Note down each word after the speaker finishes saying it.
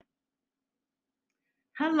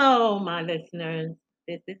Hello, my listeners.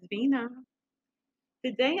 This is Vina.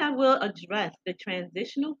 Today, I will address the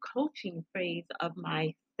transitional coaching phase of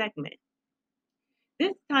my segment.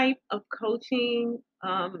 This type of coaching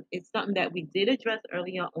is something that we did address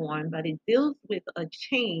earlier on, but it deals with a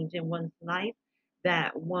change in one's life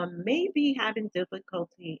that one may be having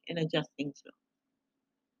difficulty in adjusting to.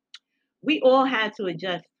 We all had to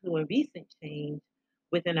adjust to a recent change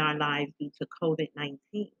within our lives due to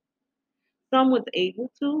COVID-19. Some was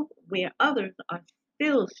able to, where others are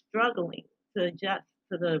still struggling to adjust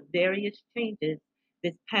to the various changes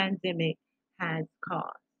this pandemic has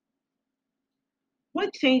caused.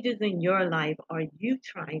 What changes in your life are you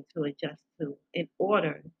trying to adjust to in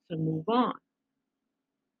order to move on?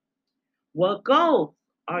 What goals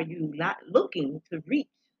are you looking to reach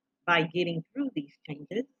by getting through these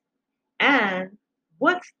changes? And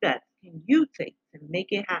what steps can you take to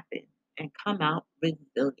make it happen and come out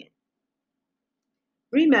resilient?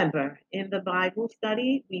 Remember, in the Bible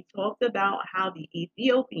study, we talked about how the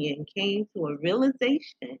Ethiopian came to a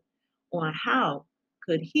realization on how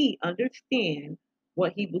could he understand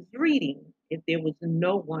what he was reading if there was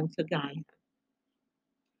no one to guide him.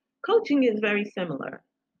 Coaching is very similar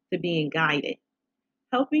to being guided,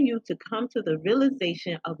 helping you to come to the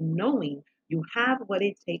realization of knowing you have what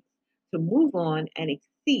it takes to move on and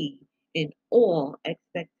exceed in all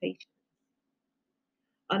expectations.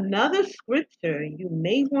 Another scripture you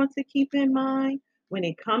may want to keep in mind when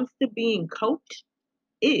it comes to being coached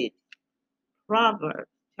is Proverbs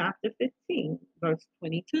chapter 15, verse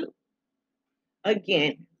 22.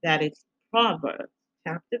 Again, that is Proverbs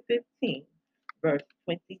chapter 15, verse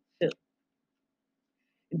 22.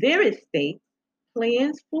 There it states,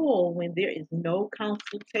 plans fall when there is no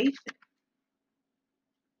consultation,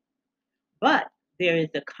 but there is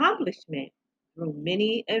accomplishment through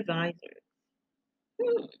many advisors.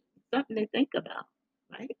 Hmm, something to think about,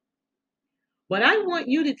 right? What I want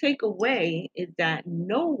you to take away is that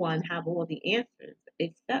no one have all the answers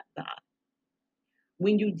except God.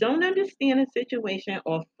 When you don't understand a situation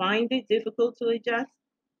or find it difficult to adjust,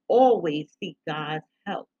 always seek God's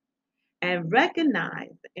help and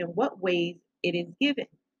recognize in what ways it is given.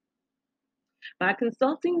 By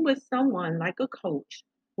consulting with someone like a coach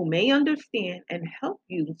who may understand and help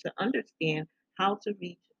you to understand how to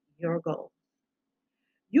reach your goals,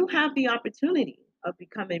 you have the opportunity of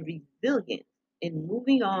becoming resilient in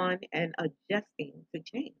moving on and adjusting to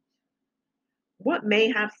change. What may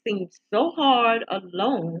have seemed so hard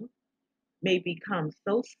alone may become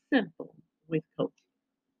so simple with coaching.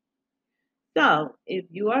 So, if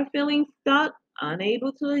you are feeling stuck,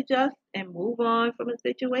 unable to adjust and move on from a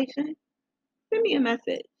situation, send me a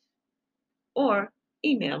message or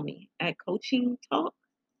email me at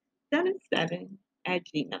coachingtalk77 at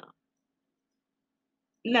gmail.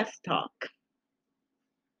 Let's talk.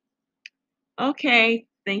 Okay,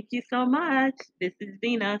 thank you so much. This is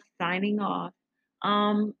Vina signing off.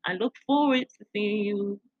 I look forward to seeing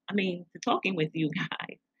you, to talking with you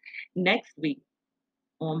guys next week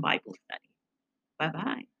on Bible study. Bye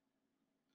bye.